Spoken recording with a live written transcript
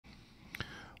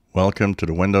Welcome to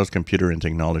the Windows Computer and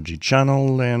Technology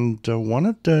channel, and one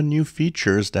of the new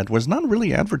features that was not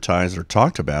really advertised or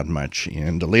talked about much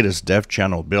in the latest dev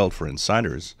channel build for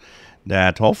insiders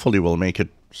that hopefully will make it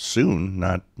soon,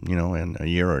 not in a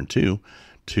year or two,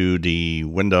 to the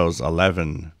Windows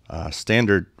 11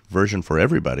 standard version for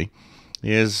everybody,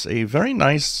 is a very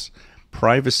nice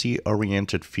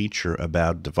privacy-oriented feature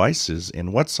about devices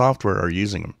and what software are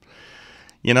using them.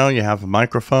 You have a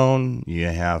microphone, you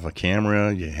have a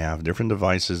camera, you have different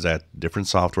devices that different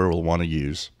software will want to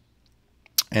use.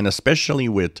 And especially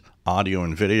with audio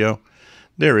and video,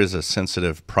 there is a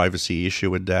sensitive privacy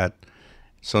issue with that.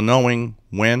 So knowing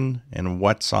when and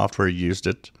what software used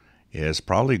it is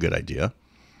probably a good idea.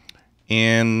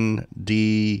 In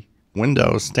the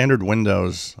standard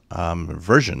Windows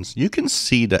versions, you can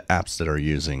see the apps that are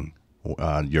using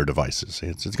your devices.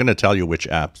 It's going to tell you which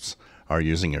apps are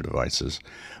using your devices.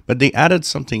 But they added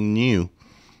something new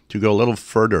to go a little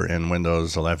further in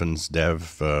Windows 11's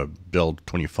Dev Build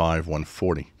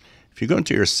 25.140. If you go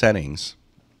into your settings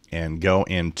and go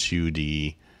into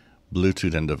the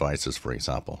Bluetooth and devices, for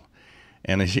example,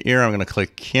 and here I'm going to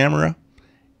click camera,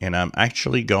 and I'm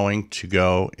actually going to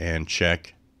go and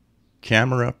check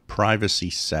camera privacy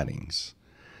settings.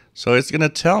 So it's going to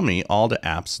tell me all the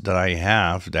apps that I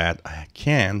have that I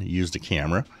can use the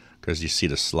camera, because you see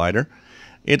the slider.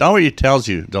 It already tells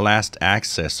you the last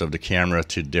access of the camera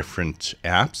to different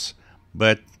apps,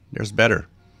 but there's better.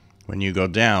 When you go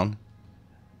down,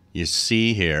 you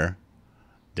see here,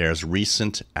 there's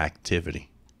recent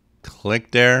activity. Click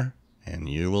there and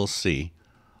you will see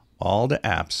all the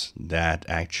apps that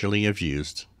actually have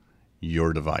used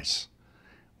your device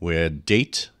with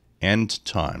date and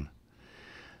time.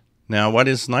 Now, what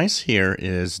is nice here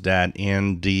is that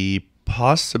in the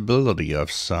possibility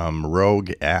of some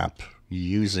rogue app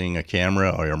using a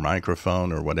camera or your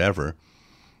microphone or whatever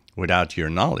without your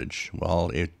knowledge, well,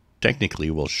 it technically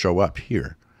will show up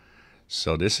here.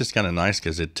 So this is kind of nice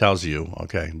because it tells you,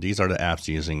 okay, these are the apps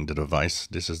using the device.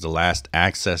 This is the last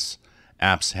access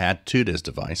apps had to this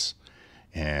device.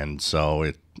 And so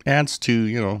it adds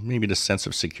to, maybe the sense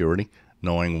of security,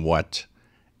 knowing what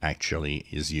actually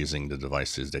is using the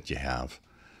devices that you have.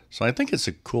 So I think it's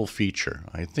a cool feature.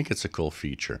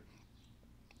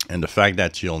 And the fact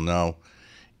that you'll know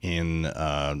in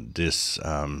this,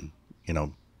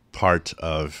 part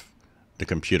of the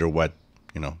computer what,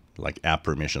 like app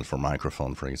permissions for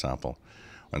microphone, for example.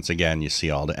 Once again, you see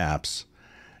all the apps.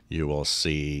 You will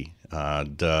see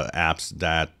the apps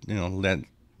that,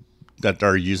 that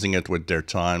are using it with their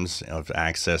times of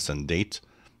access and date.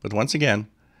 But once again,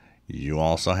 you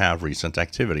also have recent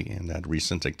activity, and that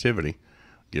recent activity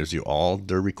gives you all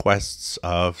the requests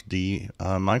of the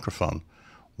microphone,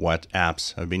 what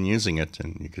apps have been using it,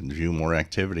 and you can view more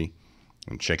activity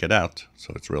and check it out.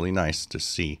 So it's really nice to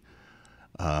see,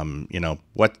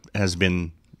 what has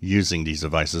been using these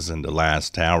devices in the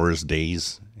last hours,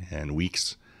 days, and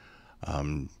weeks.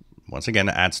 Once again,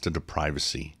 it adds to the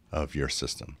privacy of your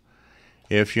system.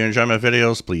 If you enjoy my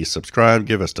videos, please subscribe,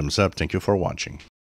 give us thumbs up. Thank you for watching.